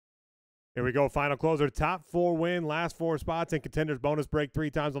Here we go. Final closer. Top 4 win. Last 4 spots. And Contenders bonus break 3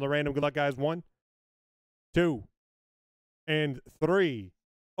 times on the random. Good luck, guys. 1, 2, and 3.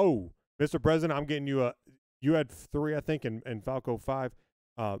 Oh, Mr. President, I'm getting you a. You had 3, I think, and Falco 5.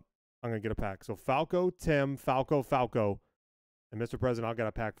 I'm going to get a pack. So Falco, Tim, Falco, and Mr. President, I'll get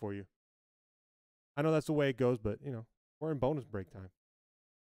a pack for you. I know that's the way it goes, but, you know, we're in bonus break time.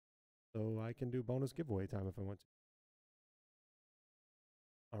 So I can do bonus giveaway time if I want to.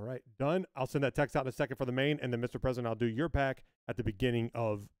 All right, done. I'll send that text out in a second for the main, and then, Mr. President, I'll do your pack at the beginning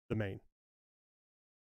of the main.